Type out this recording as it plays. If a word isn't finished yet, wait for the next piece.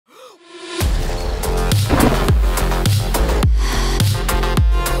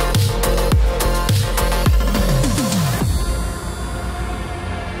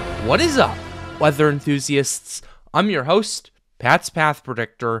What is up, weather enthusiasts? I'm your host, Pat's Path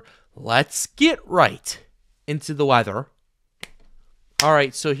Predictor. Let's get right into the weather.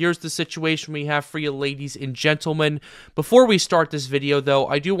 Alright, so here's the situation we have for you, ladies and gentlemen. Before we start this video, though,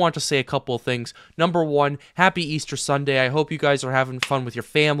 I do want to say a couple of things. Number one, happy Easter Sunday. I hope you guys are having fun with your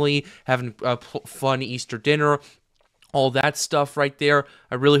family, having a fun Easter dinner, all that stuff right there.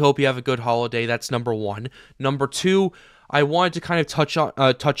 I really hope you have a good holiday. That's number one. Number two, I wanted to kind of touch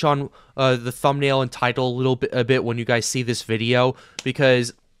on the thumbnail and title a bit when you guys see this video,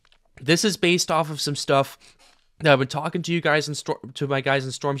 because this is based off of some stuff that I've been talking to you guys to my guys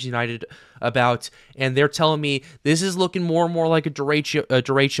in Storms United about, and they're telling me this is looking more and more like a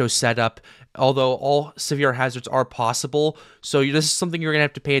derecho setup, although all severe hazards are possible. So this is something you're gonna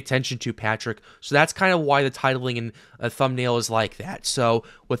have to pay attention to, Patrick. So that's kind of why the titling and thumbnail is like that. So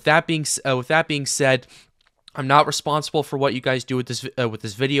with that being said, I'm not responsible for what you guys do with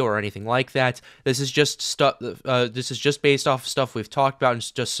this video or anything like that. This is just stuff. This is just based off stuff we've talked about, and it's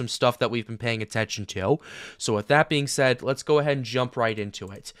just some stuff that we've been paying attention to. So with that being said, let's go ahead and jump right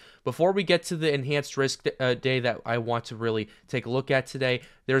into it. Before we get to the enhanced risk day that I want to really take a look at today,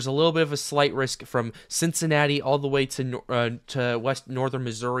 there's a little bit of a slight risk from Cincinnati all the way to northern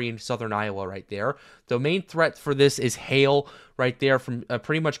Missouri and southern Iowa right there. The main threat for this is hail right there from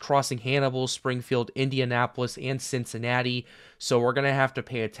pretty much crossing Hannibal, Springfield, Indianapolis, and Cincinnati. So we're going to have to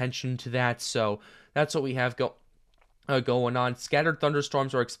pay attention to that. So that's what we have going on. Scattered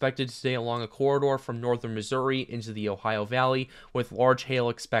thunderstorms are expected to stay along a corridor from northern Missouri into the Ohio Valley, with large hail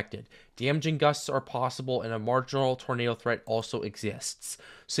expected. Damaging gusts are possible, and a marginal tornado threat also exists.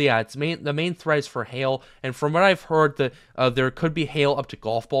 So yeah, the main threat is for hail, and from what I've heard, there could be hail up to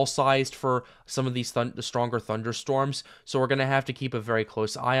golf ball sized for some of these stronger thunderstorms. So we're gonna have to keep a very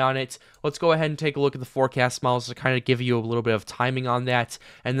close eye on it. Let's go ahead and take a look at the forecast models to kind of give you a little bit of timing on that,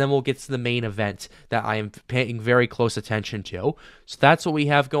 and then we'll get to the main event that I am paying very close attention to. So that's what we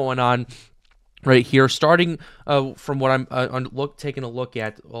have going on right here, starting from what I'm taking a look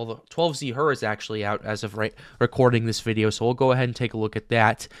at. Well, the 12Z HER is actually out as of recording this video, so we'll go ahead and take a look at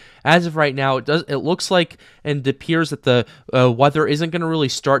that. As of right now, it looks like and it appears that the weather isn't going to really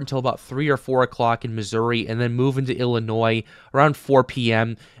start until about 3 or 4 o'clock in Missouri, and then move into Illinois around 4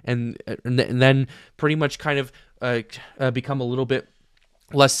 p.m. and then pretty much kind of become a little bit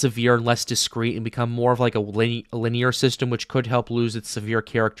less severe and less discrete and become more of like a linear system, which could help lose its severe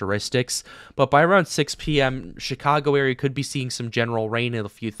characteristics. But by around 6 p.m., Chicago area could be seeing some general rain and a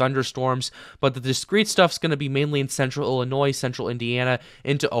few thunderstorms, but the discrete stuff's going to be mainly in central Illinois, central Indiana,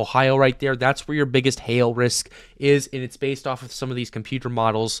 into Ohio right there. That's where your biggest hail risk is, and it's based off of some of these computer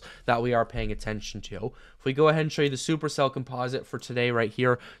models that we are paying attention to. If we go ahead and show you the supercell composite for today right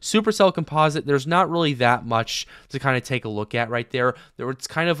here, supercell composite, there's not really that much to kind of take a look at right there. It's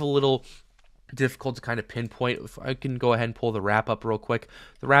kind of a little difficult to kind of pinpoint. If I can go ahead and pull the wrap up real quick.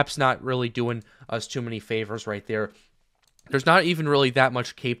 The wrap's not really doing us too many favors right there. There's not even really that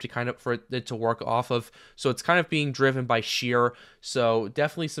much cape for it to work off of, so it's kind of being driven by shear. So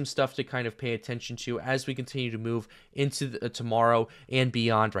definitely some stuff to kind of pay attention to as we continue to move into tomorrow and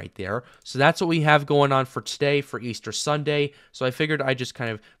beyond right there. So that's what we have going on for today, for Easter Sunday. So I figured I'd just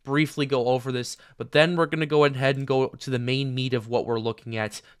kind of briefly go over this, but then we're going to go ahead and go to the main meat of what we're looking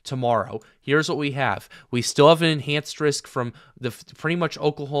at tomorrow. Here's what we have. We still have an enhanced risk from pretty much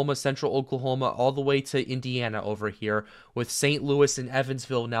Oklahoma, central Oklahoma, all the way to Indiana over here, with St. Louis and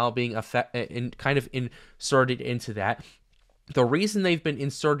Evansville now being kind of inserted into that. The reason they've been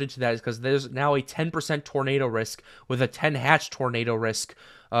inserted to that is because there's now a 10% tornado risk with a 10-hatch tornado risk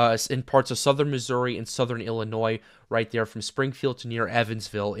in parts of southern Missouri and southern Illinois right there from Springfield to near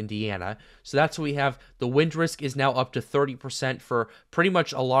Evansville, Indiana. So that's what we have. The wind risk is now up to 30% for pretty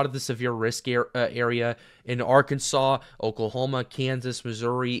much a lot of the severe risk area in Arkansas, Oklahoma, Kansas,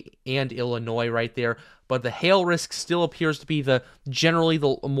 Missouri, and Illinois right there. But the hail risk still appears to be generally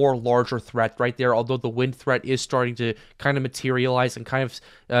the more larger threat right there, although the wind threat is starting to kind of materialize and kind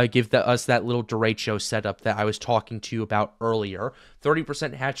of give us that little derecho setup that I was talking to you about earlier.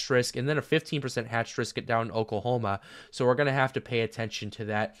 30% hatch risk, and then a 15% hatch risk down in Oklahoma. So we're going to have to pay attention to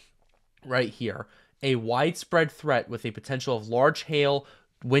that right here. A widespread threat with a potential of large hail,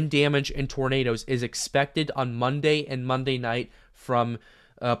 wind damage, and tornadoes is expected on Monday and Monday night from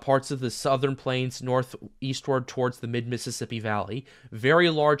parts of the southern plains northeastward towards the mid-Mississippi Valley. Very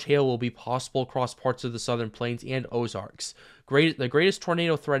large hail will be possible across parts of the southern plains and Ozarks. The greatest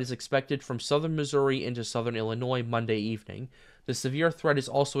tornado threat is expected from southern Missouri into southern Illinois Monday evening. The severe threat is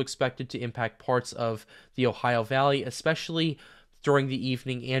also expected to impact parts of the Ohio Valley, especially during the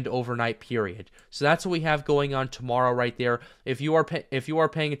evening and overnight period. So that's what we have going on tomorrow right there. If you are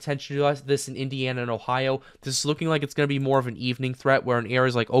paying attention to this in Indiana and Ohio, this is looking like it's going to be more of an evening threat, where in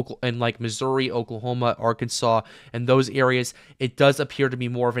areas like Missouri, Oklahoma, Arkansas, and those areas, it does appear to be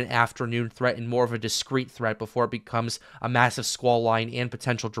more of an afternoon threat and more of a discrete threat before it becomes a massive squall line and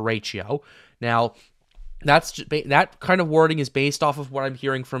potential derecho. Now, that kind of wording is based off of what I'm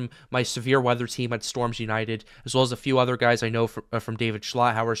hearing from my severe weather team at Storms United, as well as a few other guys I know from David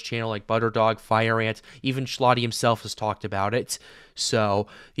Schlotthauer's channel, like Butterdog, Fire Ant. Even Schlotty himself has talked about it. So,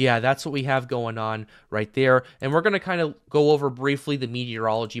 yeah, that's what we have going on right there. And we're going to kind of go over briefly the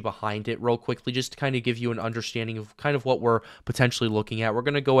meteorology behind it real quickly, just to kind of give you an understanding of kind of what we're potentially looking at. We're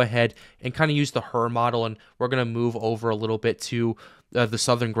going to go ahead and kind of use the HRRR model, and we're going to move over a little bit to the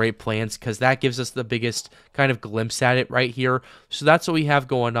Southern Great Plains, because that gives us the biggest kind of glimpse at it right here. So that's what we have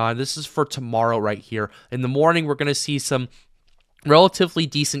going on. This is for tomorrow right here. In the morning, we're going to see some relatively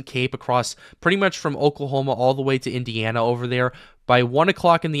decent CAPE across pretty much from Oklahoma all the way to Indiana over there. By 1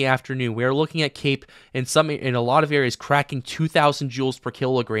 o'clock in the afternoon, we are looking at CAPE in a lot of areas cracking 2,000 joules per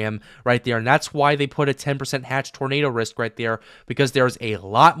kilogram right there, and that's why they put a 10% hatch tornado risk right there, because there's a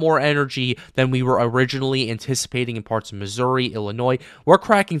lot more energy than we were originally anticipating in parts of Missouri, Illinois. We're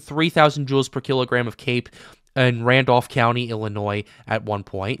cracking 3,000 joules per kilogram of CAPE in Randolph County, Illinois at one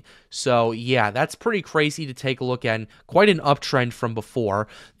point. So yeah, that's pretty crazy to take a look at, and quite an uptrend from before.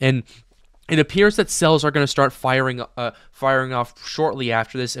 And it appears that cells are going to start firing off shortly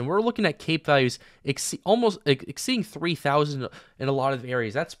after this, and we're looking at CAPE values almost exceeding 3,000 in a lot of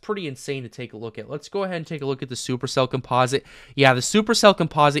areas. That's pretty insane to take a look at. Let's go ahead and take a look at the supercell composite. Yeah, the supercell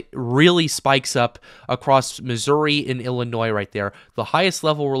composite really spikes up across Missouri and Illinois right there. The highest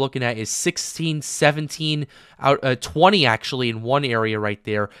level we're looking at is 16, 17, 20 actually in one area right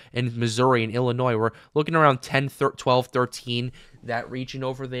there in Missouri and Illinois. We're looking around 10, 12, 13, that region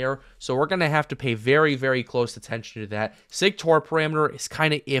over there. So we're going to have to pay very, very close attention to that. Sig torr parameter is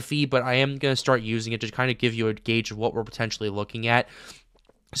kind of iffy, but I am going to start using it to kind of give you a gauge of what we're potentially looking at.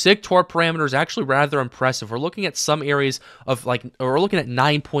 Sig torr parameter is actually rather impressive. We're looking at some areas of we're looking at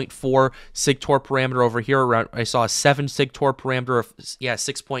 9.4 sig torr parameter over here. Around, I saw a 7 sig torr parameter of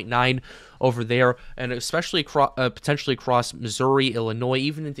 6.9 over there, and especially potentially across Missouri, Illinois,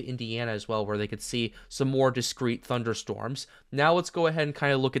 even into Indiana as well, where they could see some more discrete thunderstorms. Now let's go ahead and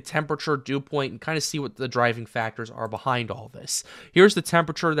kind of look at temperature, dew point, and kind of see what the driving factors are behind all this. Here's the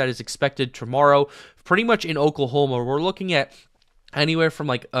temperature that is expected tomorrow. Pretty much in Oklahoma, we're looking at anywhere from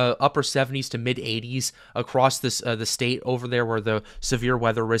upper 70s to mid 80s across this the state over there, where the severe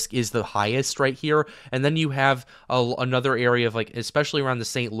weather risk is the highest right here. And then you have another area of especially around the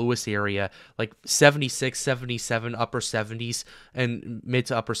St. Louis area, 76, 77, upper 70s and mid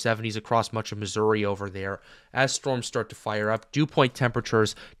to upper 70s across much of Missouri over there. As storms start to fire up, dew point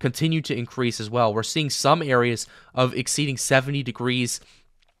temperatures continue to increase as well. We're seeing some areas of exceeding 70 degrees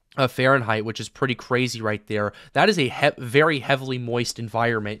Fahrenheit, which is pretty crazy right there. That is a very heavily moist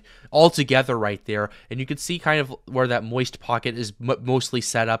environment altogether right there, and you can see kind of where that moist pocket is mostly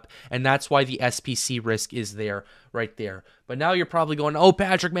set up, and that's why the SPC risk is there right there. But now you're probably going, oh,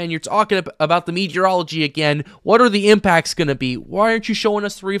 Patrick, man, you're talking about the meteorology again. What are the impacts going to be? Why aren't you showing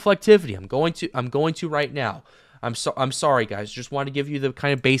us the reflectivity? I'm going to right now. I'm sorry, guys. Just want to give you the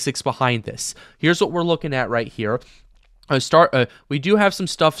kind of basics behind this. Here's what we're looking at right here. We do have some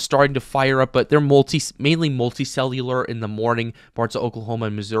stuff starting to fire up, but they're mainly multicellular in the morning, parts of Oklahoma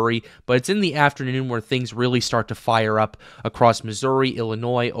and Missouri. But it's in the afternoon where things really start to fire up across Missouri,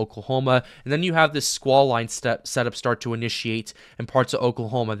 Illinois, Oklahoma. And then you have this squall line setup start to initiate in parts of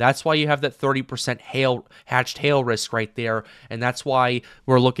Oklahoma. That's why you have that 30% hatched hail risk right there. And that's why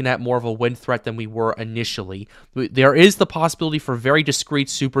we're looking at more of a wind threat than we were initially. There is the possibility for very discrete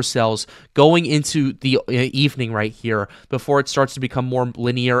supercells going into the evening right here, before it starts to become more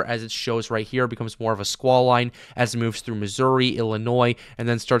linear, as it shows right here. It becomes more of a squall line as it moves through Missouri, Illinois, and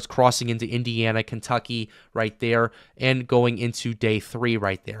then starts crossing into Indiana, Kentucky right there, and going into day 3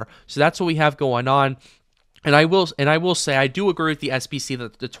 right there. So that's what we have going on. And I will say, I do agree with the SPC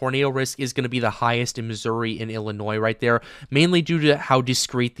that the tornado risk is going to be the highest in Missouri and Illinois right there, mainly due to how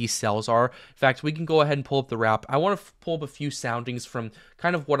discrete these cells are. In fact, we can go ahead and pull up the wrap. I want to pull up a few soundings from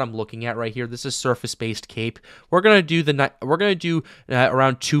kind of what I'm looking at right here. This is surface-based CAPE. We're gonna do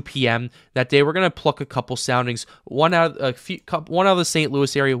around 2 p.m. that day. We're gonna pluck a couple soundings, one out of the St.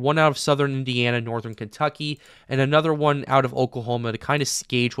 Louis area, one out of southern Indiana, northern Kentucky, and another one out of Oklahoma to kind of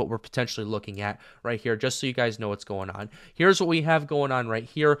gauge what we're potentially looking at right here, just so you guys know what's going on. Here's what we have going on right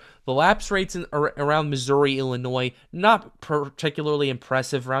here. The lapse rates around Missouri, Illinois, not particularly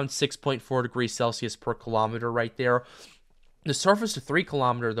impressive, around 6.4 degrees Celsius per kilometer right there. The surface to 3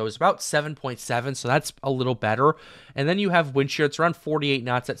 kilometer, though, is about 7.7, so that's a little better. And then you have wind shear. It's around 48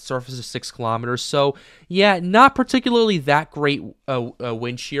 knots at surface to 6 kilometers. So, yeah, not particularly that great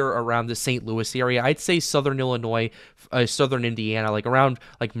wind shear around the St. Louis area. I'd say southern Illinois, southern Indiana, like around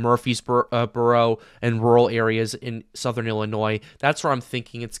like Murfreesboro and rural areas in southern Illinois. That's where I'm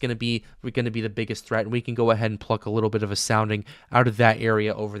thinking it's going to be the biggest threat. And we can go ahead and pluck a little bit of a sounding out of that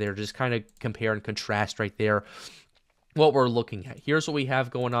area over there. Just kind of compare and contrast right there what we're looking at. Here's what we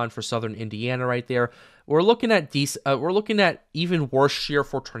have going on for southern Indiana right there. We're looking at even worse shear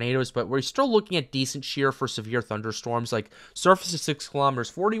for tornadoes, but we're still looking at decent shear for severe thunderstorms. Like surface to 6 kilometers,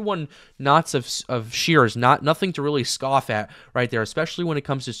 41 knots of shear is nothing to really scoff at right there, especially when it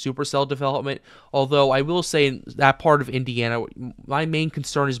comes to supercell development. Although I will say in that part of Indiana, my main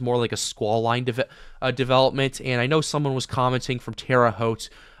concern is more like a squall line development. And I know someone was commenting from Terre Haute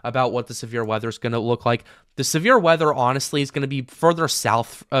about what the severe weather is going to look like. The severe weather, honestly, is going to be further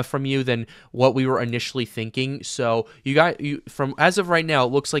south from you than what we were initially thinking. So from as of right now,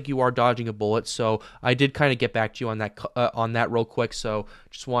 it looks like you are dodging a bullet. So I did kind of get back to you on that real quick. So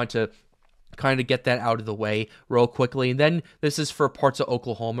just wanted to kind of get that out of the way real quickly. And then this is for parts of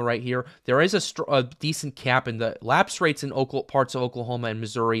Oklahoma right here. There is a decent cap, and the lapse rates in parts of Oklahoma and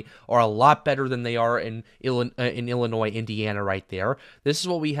Missouri are a lot better than they are in Illinois, Indiana right there. This is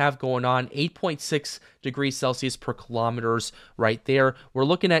what we have going on, 8.6 degrees Celsius per kilometers right there. We're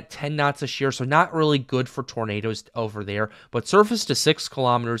looking at 10 knots of shear, so not really good for tornadoes over there. But surface to 6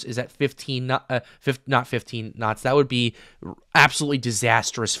 kilometers is at 15, not 15 knots. That would be absolutely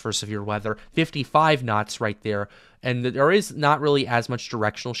disastrous for severe weather. 55 knots right there. And there is not really as much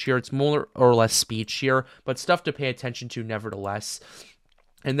directional shear. It's more or less speed shear, but stuff to pay attention to nevertheless.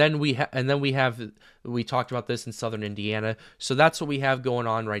 And then we talked about this in southern Indiana. So that's what we have going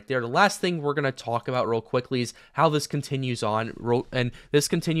on right there. The last thing we're going to talk about real quickly is how this continues on. And this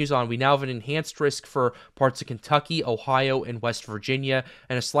continues on. We now have an enhanced risk for parts of Kentucky, Ohio, and West Virginia,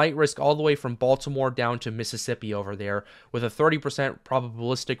 and a slight risk all the way from Baltimore down to Mississippi over there. With a 30%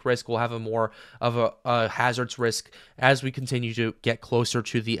 probabilistic risk, we'll have a more of a hazards risk as we continue to get closer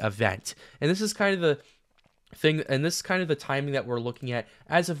to the event. And this is kind of the thing, and this is kind of the timing that we're looking at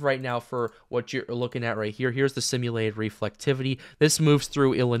as of right now for what you're looking at right here. Here's the simulated reflectivity. This moves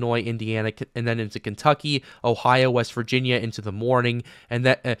through Illinois, Indiana, and then into Kentucky, Ohio, West Virginia into the morning, and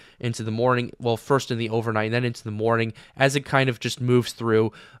then into the morning. Well, first in the overnight, and then into the morning, as it kind of just moves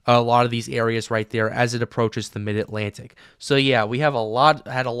through a lot of these areas right there as it approaches the Mid-Atlantic. So yeah, we have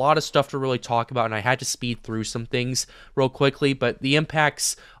had a lot of stuff to really talk about, and I had to speed through some things real quickly, but the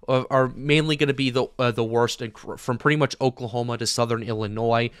impacts are mainly going to be the worst from pretty much Oklahoma to southern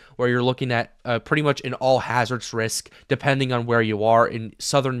Illinois, where you're looking at pretty much an all hazards risk depending on where you are. In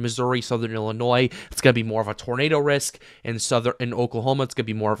southern Missouri, southern Illinois, it's going to be more of a tornado risk. In Oklahoma, it's going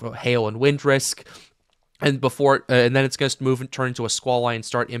to be more of a hail and wind risk. And then it's going to move and turn into a squall line and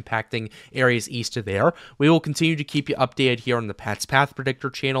start impacting areas east of there. We will continue to keep you updated here on the Pat's Path Predictor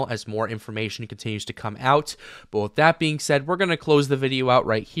channel as more information continues to come out. But with that being said, we're going to close the video out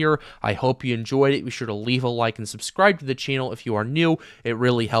right here. I hope you enjoyed it. Be sure to leave a like and subscribe to the channel if you are new. It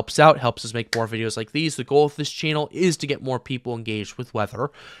really helps out, helps us make more videos like these. The goal of this channel is to get more people engaged with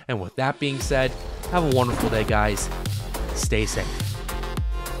weather. And with that being said, have a wonderful day, guys. Stay safe.